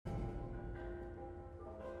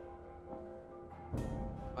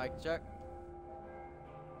Mic check.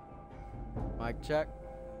 Mic check.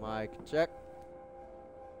 Mic check.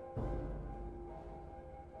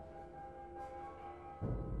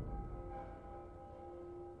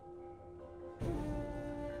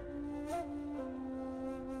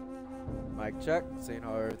 Mic check. Seeing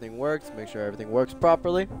how everything works. Make sure everything works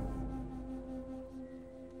properly.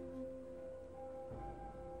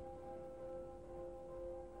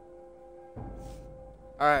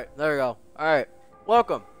 Alright, there we go. Alright,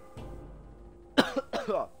 welcome.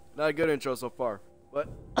 Not a good intro so far, but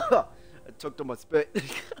I took to my spit.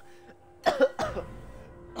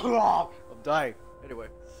 I'm dying. Anyway.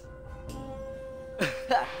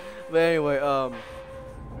 But anyway,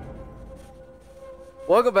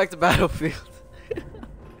 welcome back to Battlefield.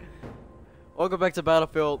 Welcome back to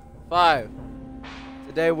Battlefield 5.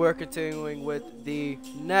 Today we're continuing with the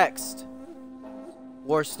next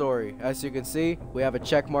war story. As you can see, we have a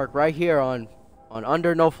check mark right here on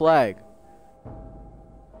under no flag.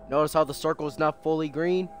 Notice how the circle is not fully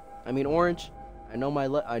green. I mean orange. I know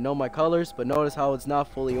my colors, but notice how it's not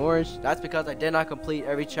fully orange. That's because I did not complete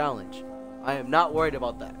every challenge. I am not worried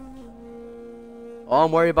about that. All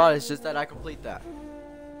I'm worried about is just that I complete that.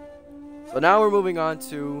 So now we're moving on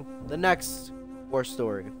to the next war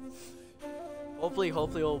story. Hopefully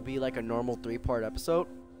it'll be like a normal 3-part episode.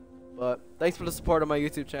 But thanks for the support on my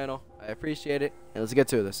YouTube channel. I appreciate it. And let's get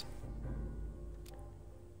to this.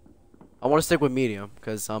 I want to stick with medium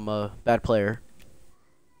because I'm a bad player.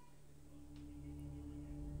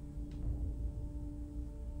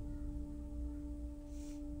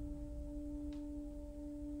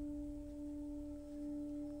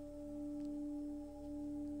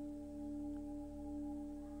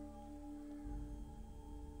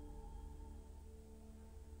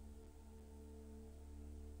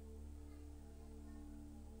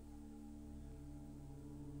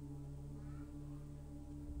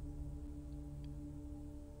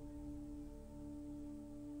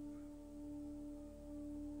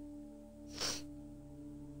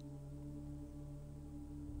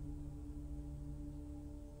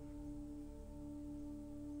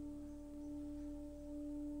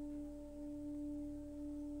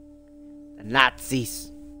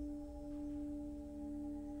 Nazis.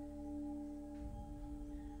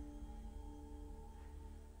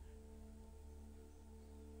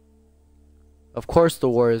 Of course the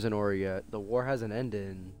war isn't over yet. The war hasn't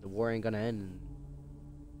ended. The war ain't gonna end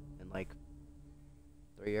in like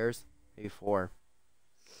 3 years, maybe 4.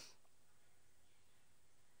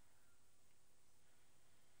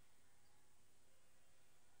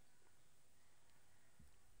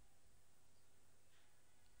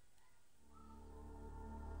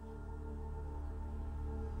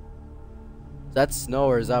 Is that snow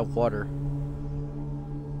or is that water?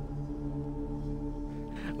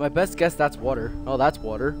 My best guess that's water. Oh, that's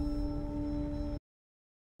water.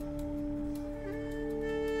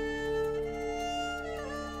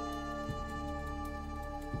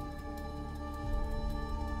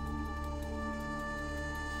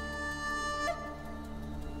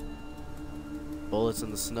 Bullets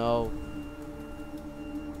in the snow.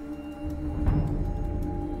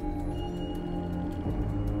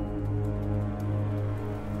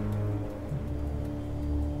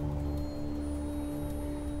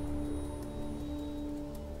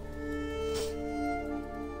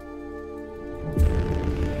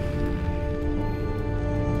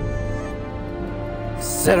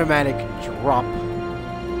 Cinematic drop.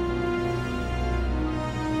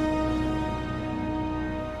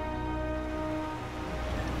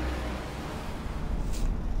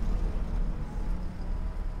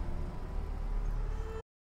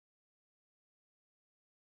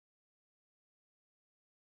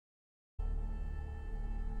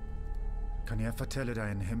 Kan jeg fortelle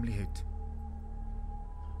deg en hemmelighet?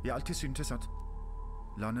 Jeg har alltid syntes at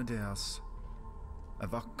landet deres er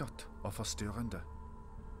vakkert og forstyrrende.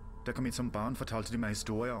 Da jeg kom hit som barn, fortalte de meg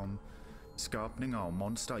historier om skapninger og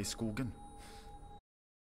monster i skogen.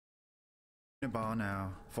 Mine barn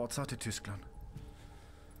er fortsatt i Tyskland.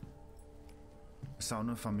 Jeg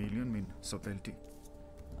savner familien min så veldig.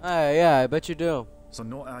 Yeah, I bet you do. Så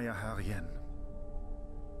nå er jeg her igjen.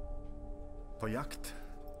 På jakt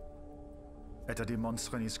etter de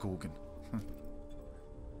monstrene i skogen.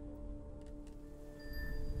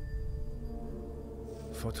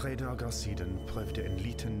 For 3 dager siden prøvde en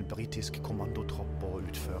liten britisk kommandotropp å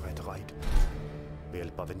utføre et raid ved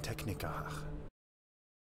hjelp av en tekniker her.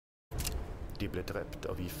 De ble drept,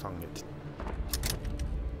 og vi fanget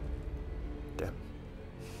dem.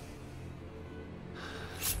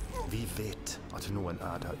 Vi vet at noen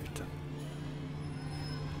er der ute.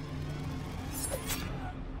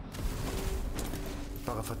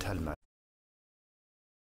 Bare fortell meg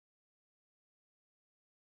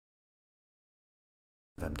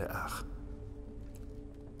hvem det er.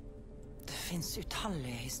 Det finnes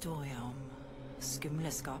utallige historier om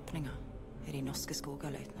skumle skapninger i de norske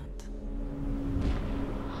skoger, løytnant.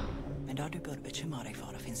 Men det du burde bekymre deg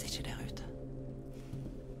for, det finnes ikke der ute.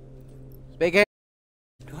 Speaking.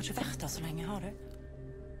 Du har ikke vært der så lenge, har du?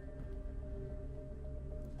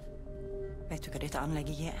 Vet du hva dette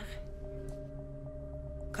anlegget gjør?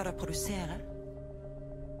 Hva det produserer?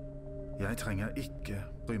 Jeg trenger ikke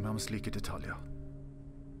bry meg om slike detaljer.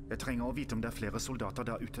 Jeg trenger å vite om det er flere soldater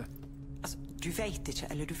der ute. Altså, du vet ikke,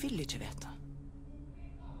 eller du vil ikke vite.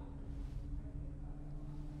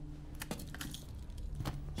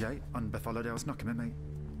 Jeg anbefaler deg å snakke med meg.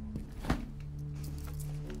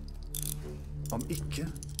 Om ikke,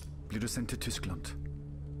 blir du sendt til Tyskland.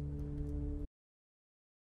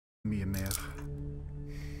 Mye mer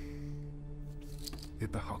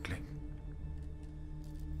ubehagelig.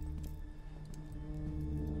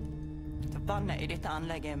 Vannet i dette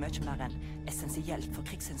anlegget er mye mer enn essensielt for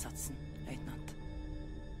krigsinnsatsen, løytnant.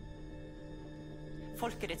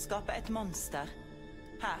 Folket ditt skaper et monster.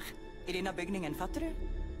 Her, i denne bygningen, fatter du?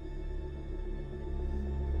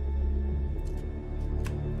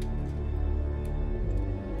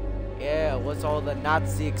 Yeah, what's all the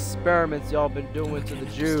Nazi experiments y'all been doing to the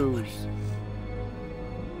Jews?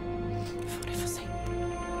 Før det er for sent.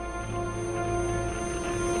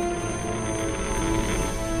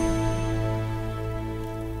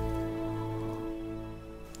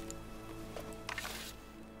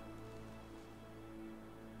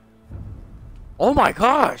 Oh my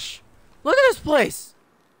gosh! Look at this place!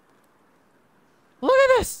 Look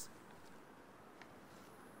at this!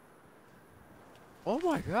 Oh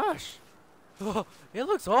my gosh! Oh, it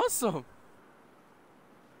looks awesome!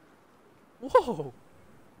 Whoa!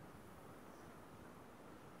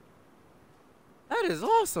 That is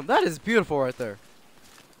awesome! That is beautiful right there.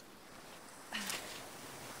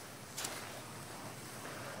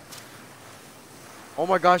 Oh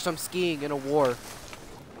my gosh, I'm skiing in a war.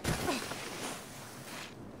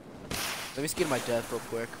 Let me ski to my death real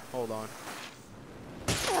quick. Hold on.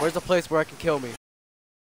 Where's the place where I can kill me?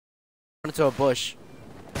 Run into a bush.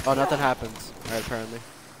 Oh, nothing happens. Alright, apparently.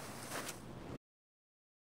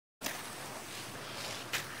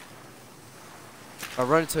 I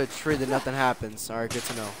run into a tree, then nothing happens. Alright, good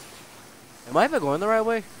to know. Am I even going the right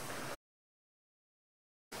way?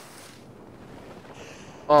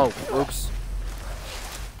 Oh, oops.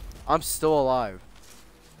 I'm still alive.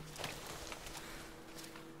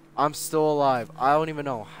 I'm still alive. I don't even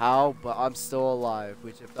know how, but I'm still alive.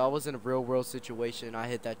 Which, if that was in a real world situation and I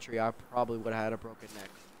hit that tree, I probably would have had a broken neck.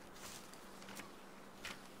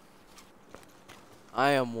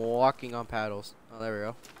 I am walking on paddles. Oh, there we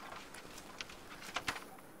go.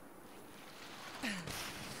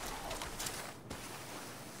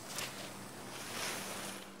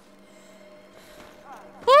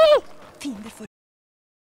 Woo!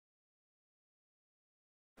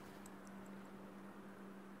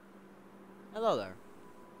 Hello there.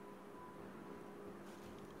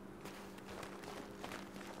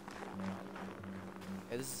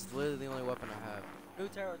 Okay, this is literally the only weapon I have. New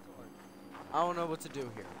territory. I don't know what to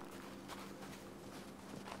do here.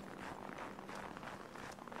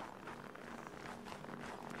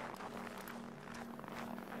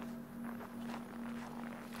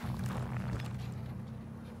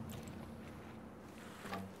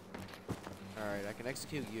 Alright, I can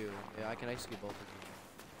execute you. Yeah, I can execute both of you.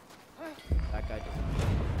 That guy doesn't.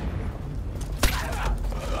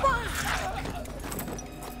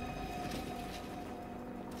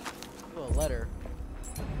 Oh, a letter.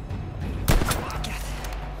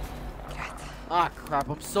 Ah, crap,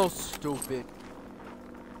 I'm so stupid.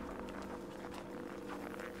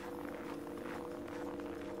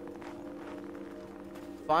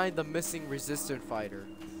 Find the missing resistant fighter.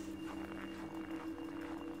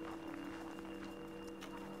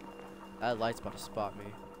 That light's about to spot me.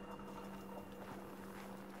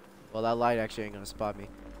 Well, that light actually ain't gonna spot me.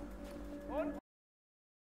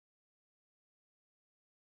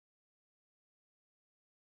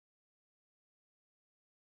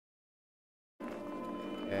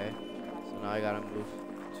 Okay, so now I gotta move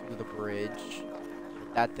to the bridge.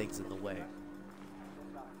 That thing's in the way.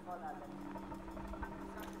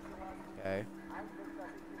 Okay.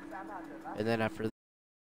 And then after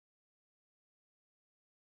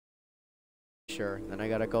sure, then I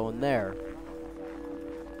gotta go in there.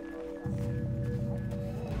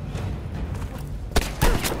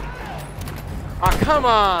 Oh, come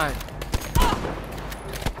on!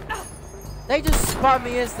 They just spot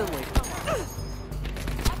me instantly.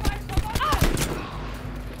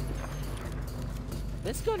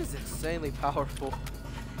 This gun is insanely powerful.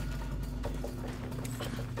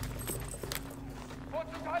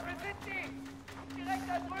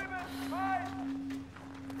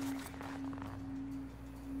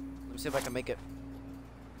 Let me see if I can make it.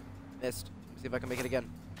 Missed. Let me see if I can make it again.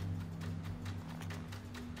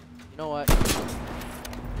 You know what?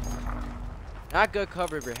 Not good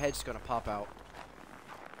cover if your head's gonna pop out.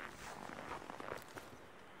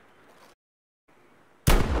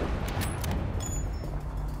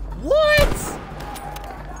 What?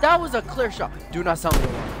 That was a clear shot. Do not sound the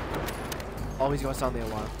alarm. Oh, he's gonna sound the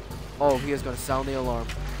alarm. Oh, he is gonna sound the alarm.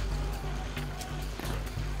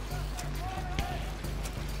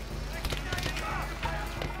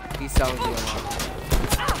 He's sounding the alarm.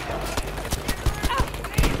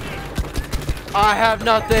 I have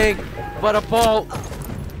nothing but a bolt.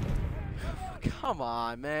 Come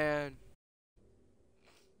on, man.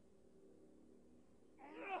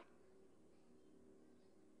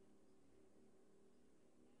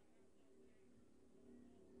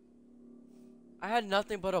 I had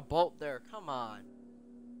nothing but a bolt there. Come on.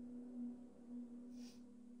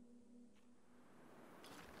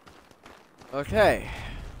 Okay.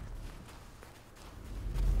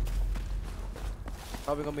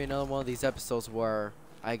 Probably gonna be another one of these episodes where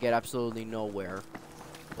I get absolutely nowhere.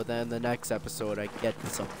 But then the next episode I get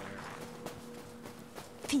somewhere.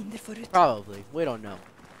 Probably. We don't know.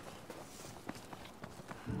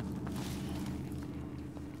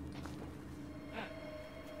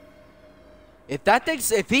 If that thing,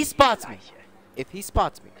 if he spots me, he's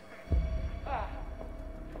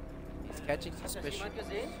catching suspicion.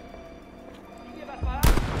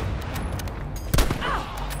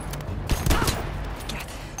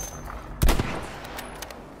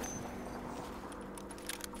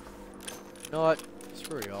 You know what?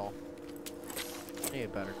 Screw y'all. I need a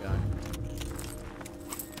better gun.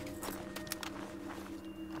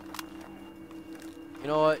 You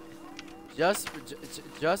know what? Just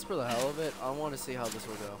for the hell of it, I want to see how this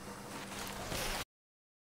will go.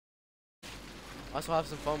 I also have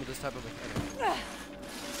some fun with this type of mechanic.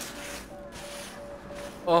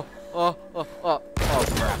 Oh,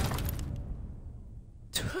 crap.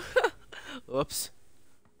 Oops.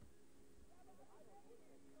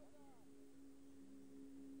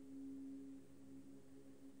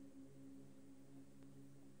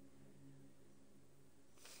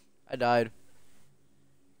 I died.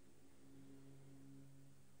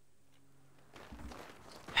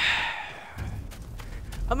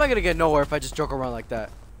 I'm not gonna get nowhere if I just joke around like that.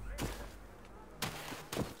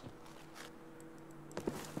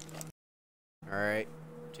 Alright.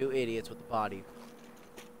 Two idiots with the body.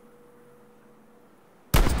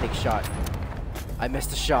 Let's take a shot. I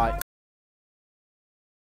missed a shot.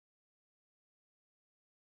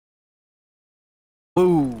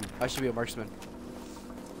 Ooh, I should be a marksman.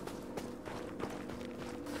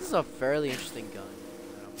 This is a fairly interesting gun.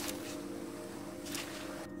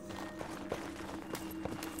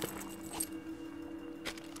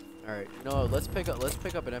 Alright, no, let's pick up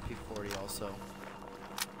an MP40 also.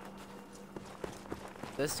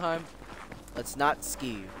 This time, let's not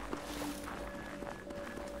ski.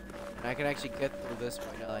 And I can actually get through this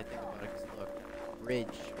right now that I think about it. 'Cause look, bridge.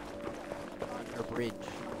 Under bridge.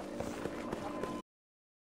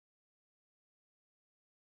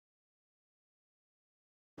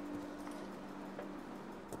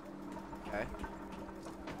 Okay.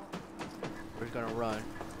 We're just gonna run.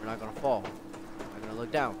 We're not gonna fall. I'm gonna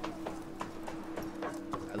look down.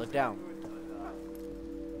 I look down.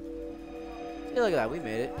 Hey, look at that. We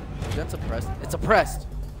made it. That's suppressed. It's suppressed.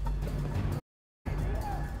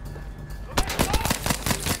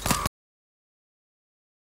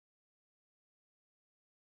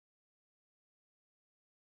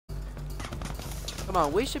 Come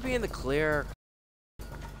on, we should be in the clear.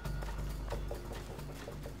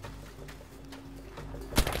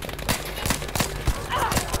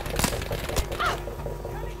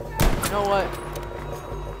 You know what?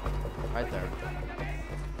 Right there.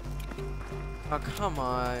 Oh, come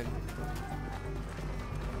on.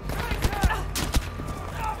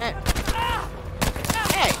 Hey.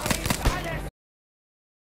 Hey.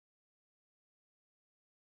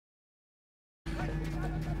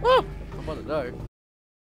 Woo! I'm about to die.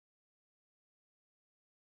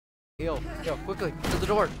 Heal, quickly, to the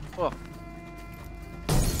door. Oh.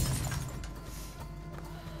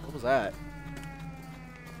 What was that?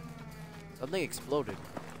 Something exploded.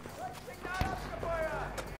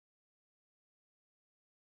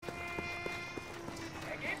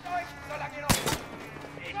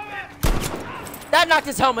 That knocked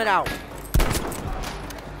his helmet out.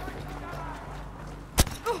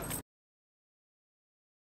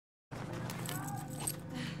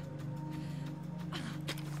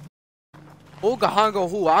 Ugahango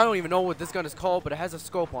Hu. I don't even know what this gun is called, but it has a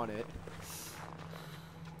scope on it.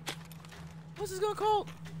 What's this gun called?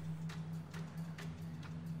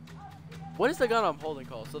 What is the gun I'm holding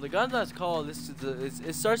called? So the gun that's called,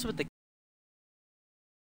 it starts with the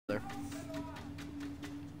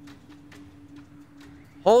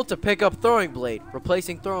hold to pick up throwing blade,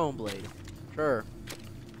 replacing throwing blade. Sure.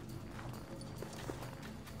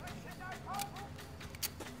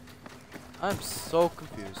 I'm so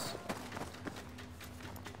confused.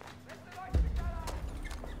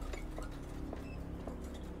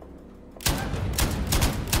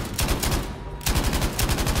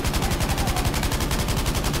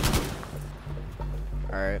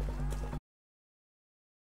 Alright.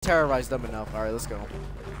 Terrorize them enough. Alright, let's go.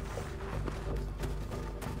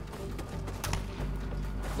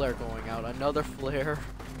 Flare going out. Another flare.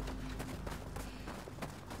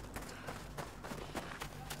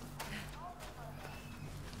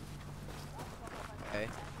 Okay.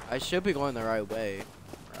 I should be going the right way.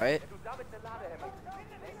 Right?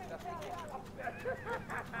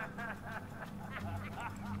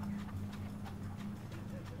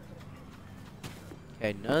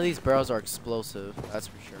 Okay, none of these barrels are explosive, that's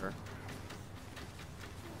for sure.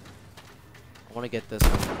 I want to get this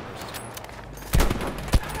one first.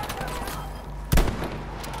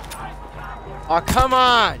 Oh, come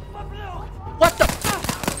on! What the?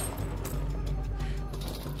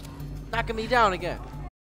 Knocking me down again.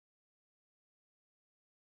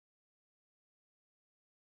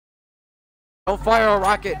 Don't fire a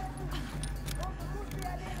rocket!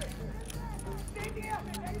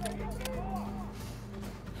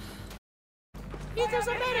 There's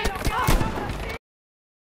a medic!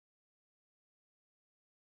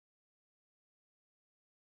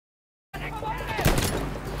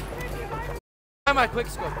 Find my quick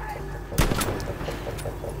scope.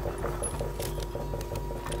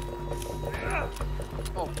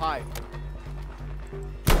 Oh, hi.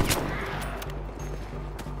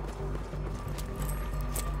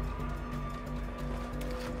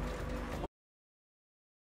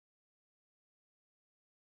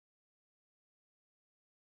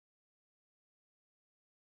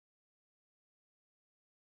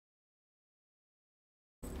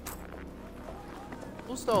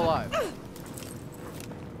 Who's still alive? I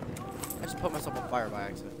just put myself on fire by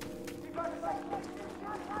accident.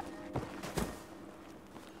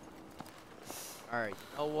 Alright, you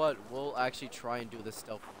know what? We'll actually try and do this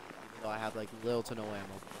stealth, even though I have like little to no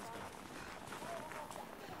ammo.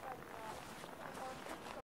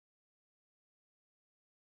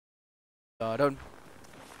 Dun dun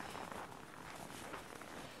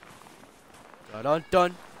dun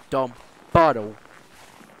dun dum bottle.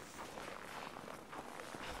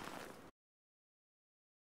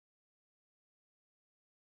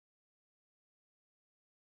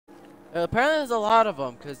 Apparently there's a lot of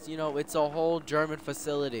them, because, you know, it's a whole German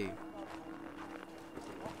facility.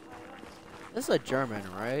 This is a German,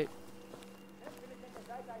 right?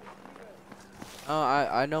 Oh,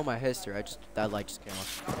 I know my history. That light just came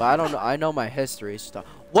off. But I don't know. I know my history. It's just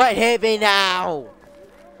what hit me now?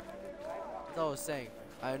 That's what I was saying.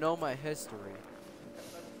 I know my history.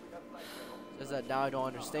 Just that now I don't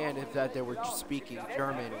understand if that they were just speaking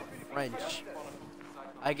German or French.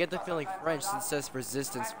 I get the feeling French since it says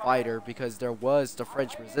resistance fighter because there was the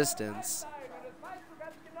French resistance.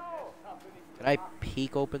 Can I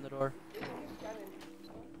peek open the door?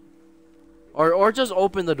 Or just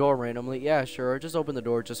open the door randomly. Yeah, sure. Just open the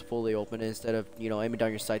door, just fully open it instead of, you know, aiming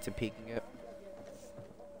down your sights and peeking it.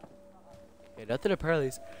 Okay, nothing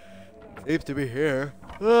apparently seems to be here.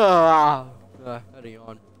 I had a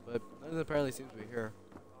yawn, but nothing apparently seems to be here.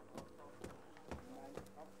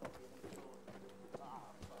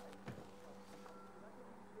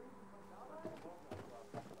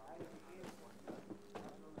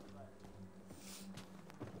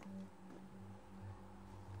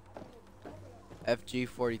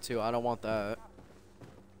 FG42, I don't want that.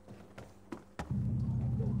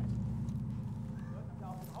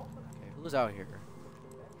 Okay, who's out here?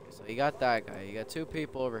 Okay, so you got that guy. You got two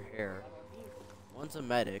people over here. One's a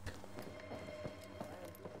medic.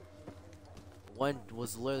 One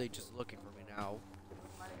was literally just looking for me now.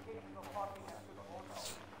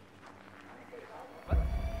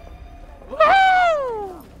 Woo!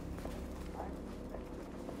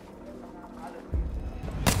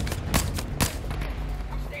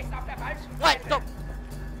 What the? You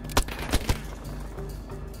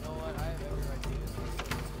know what? I have every right to use this.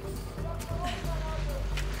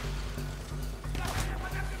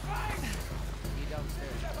 He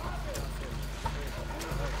downstairs.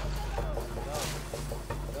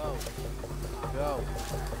 Go. Go.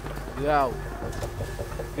 Go.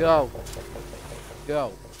 Go.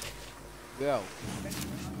 Go. Go.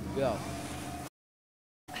 Go.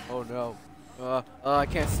 Oh no. I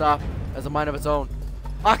can't stop. Has a mind of its own.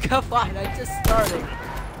 Oh, come on, I just started.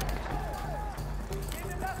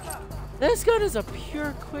 This gun is a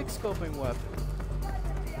pure quick-scoping weapon.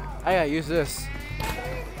 I gotta use this.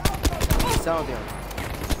 Sound there.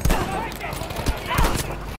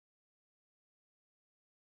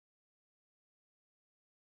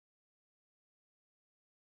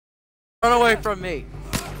 Run away from me.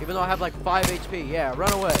 Even though I have like 5 HP. Yeah,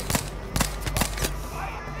 run away.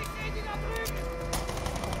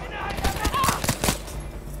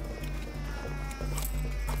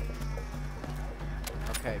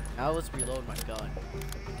 Okay, now let's reload my gun.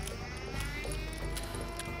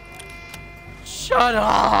 Shut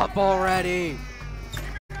up already!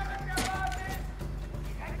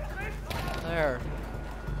 There.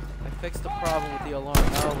 I fixed the problem with the alarm.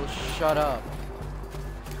 Now it will shut up.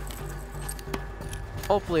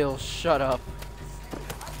 Hopefully it'll shut up.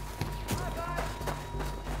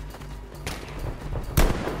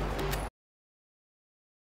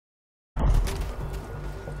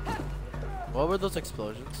 What were those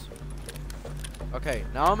explosions? Okay,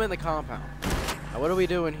 now I'm in the compound. Now what are we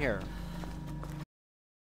doing here?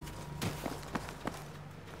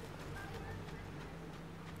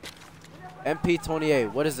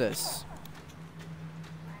 MP28, what is this?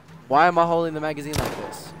 Why am I holding the magazine like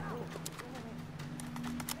this?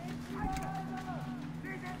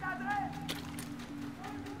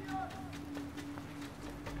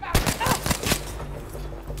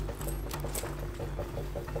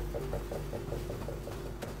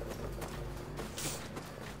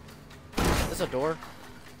 Is this a door?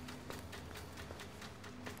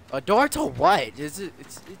 A door to what? Is it?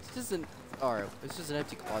 It's just an. Alright, it's just an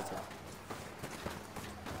empty closet.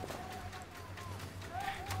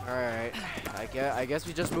 Alright, I guess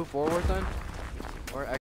we just move forward then? Or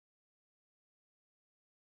I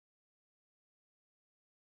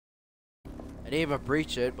didn't even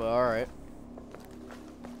breach it, but alright.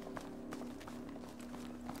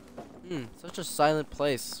 Such a silent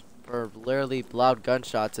place for literally loud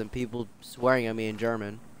gunshots and people swearing at me in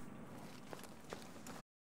German.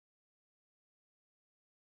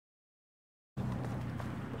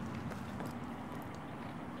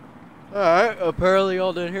 Alright, apparently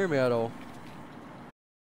y'all didn't hear me at all.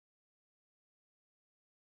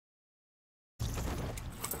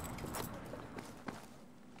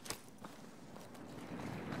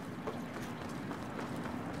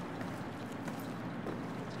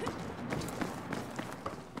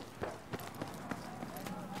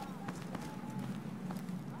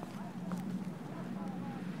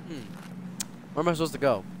 Where am I supposed to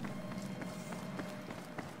go?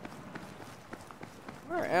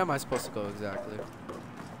 Where am I supposed to go exactly?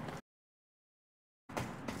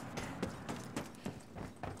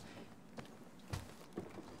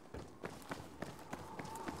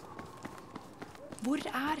 Hvor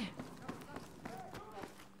er det?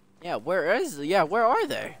 Yeah, where are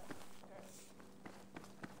they?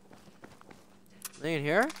 They in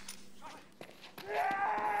here?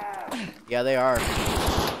 Yeah, they are.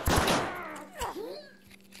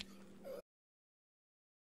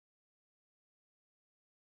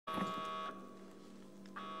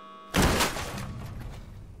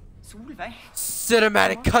 Solveig,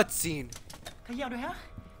 Cinematic cutscene. hva gjør du her?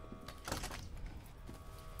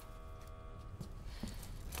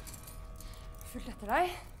 Fulgt etter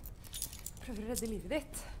deg. Prøver å redde livet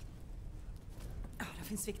ditt. Ja, det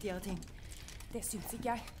finnes viktigere ting. Det syns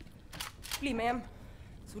ikke jeg. Bli med hjem.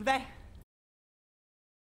 Solveig!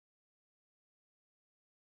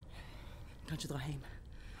 Kan ikke dra hjem.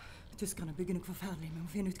 Tyskerne bygger noe forferdelig. Vi må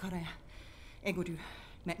finne ut hva det er. Jeg og du,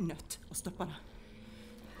 vi er nødt å stoppe det.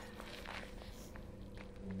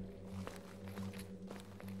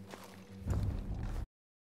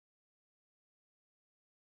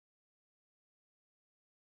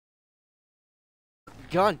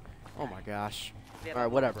 Gun! Oh my gosh.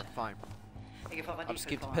 Alright, whatever, fine. I'll just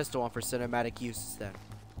keep the pistol on for cinematic uses then.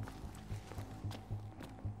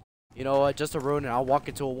 You know what, just to ruin it, I'll walk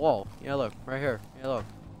into a wall. Yeah, look, right here. Yeah, look.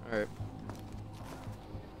 Alright.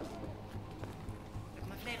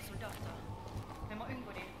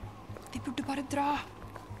 Vi burde bare dra.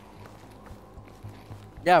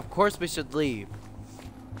 Yeah, of course we should leave.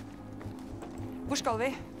 Hvor skal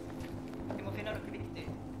vi? Vi må finne noe viktig.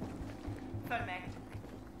 Følg meg.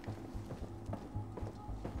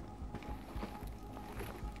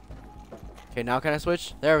 Okay, now can I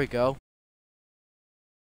switch? There we go.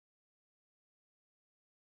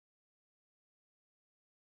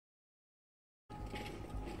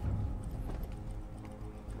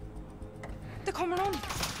 Det kommer noen.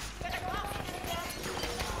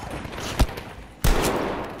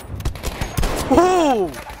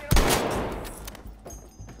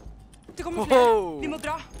 kommer flere. Vi må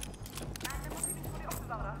dra.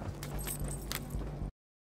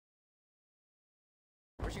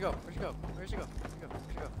 Where'd she go? Where'd she go? Where'd she go? Where'd she go? Where'd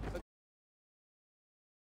she go?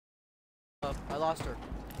 I lost her.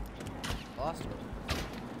 I lost her.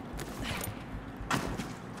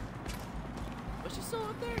 Was she still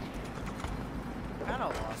up there? Kinda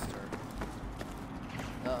lost her.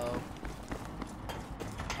 Uh-oh.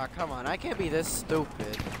 Ah, come on. I can't be this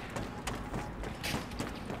stupid.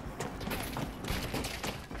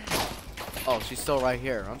 Oh, she's still right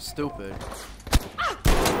here. I'm stupid.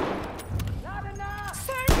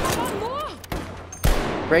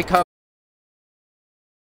 Great cover.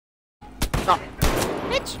 Stop.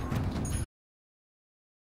 Bitch.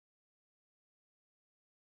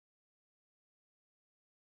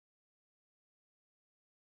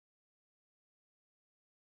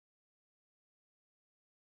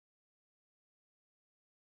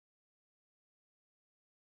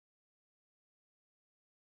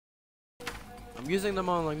 I'm using them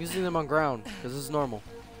on ground because this is normal.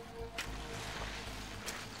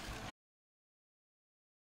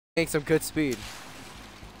 Make some good speed.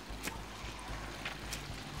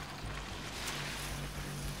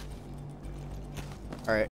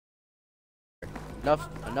 All right.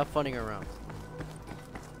 Enough funning around.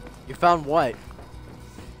 You found what?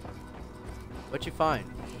 What'd you find?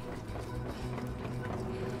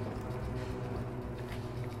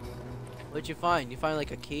 What'd you find? You find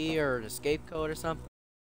like a key or an escape code or something?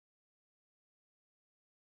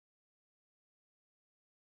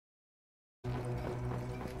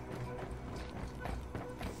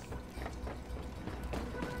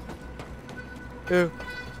 Ew.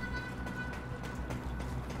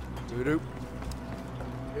 Doo-doo.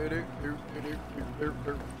 Doo-doo.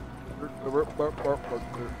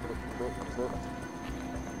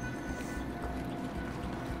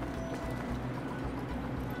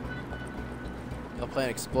 Y'all playing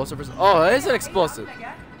explosive or something? Oh, it is an explosive.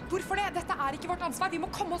 Hvorfor det? Dette er ikke vårt ansvar. Vi må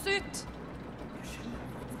komme oss ut.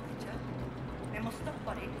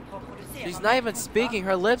 She's not even speaking.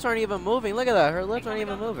 Her lips aren't even moving. Look at that. Her lips aren't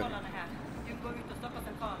even moving.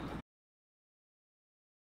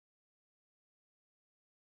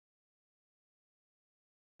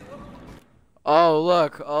 Oh,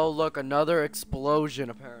 look. Oh, look. Another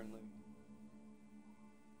explosion, apparently.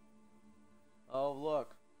 Oh,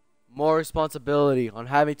 look. More responsibility on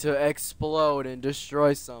having to explode and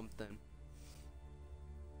destroy something.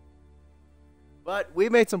 But we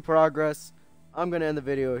made some progress. I'm gonna end the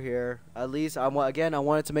video here. At least I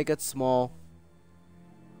wanted to make it small.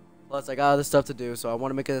 Plus, I got other stuff to do, so I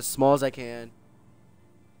want to make it as small as I can.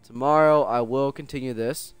 Tomorrow, I will continue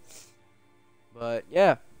this. But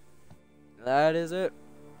yeah, that is it.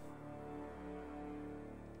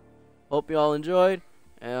 Hope you all enjoyed,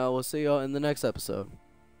 and I will see y'all in the next episode.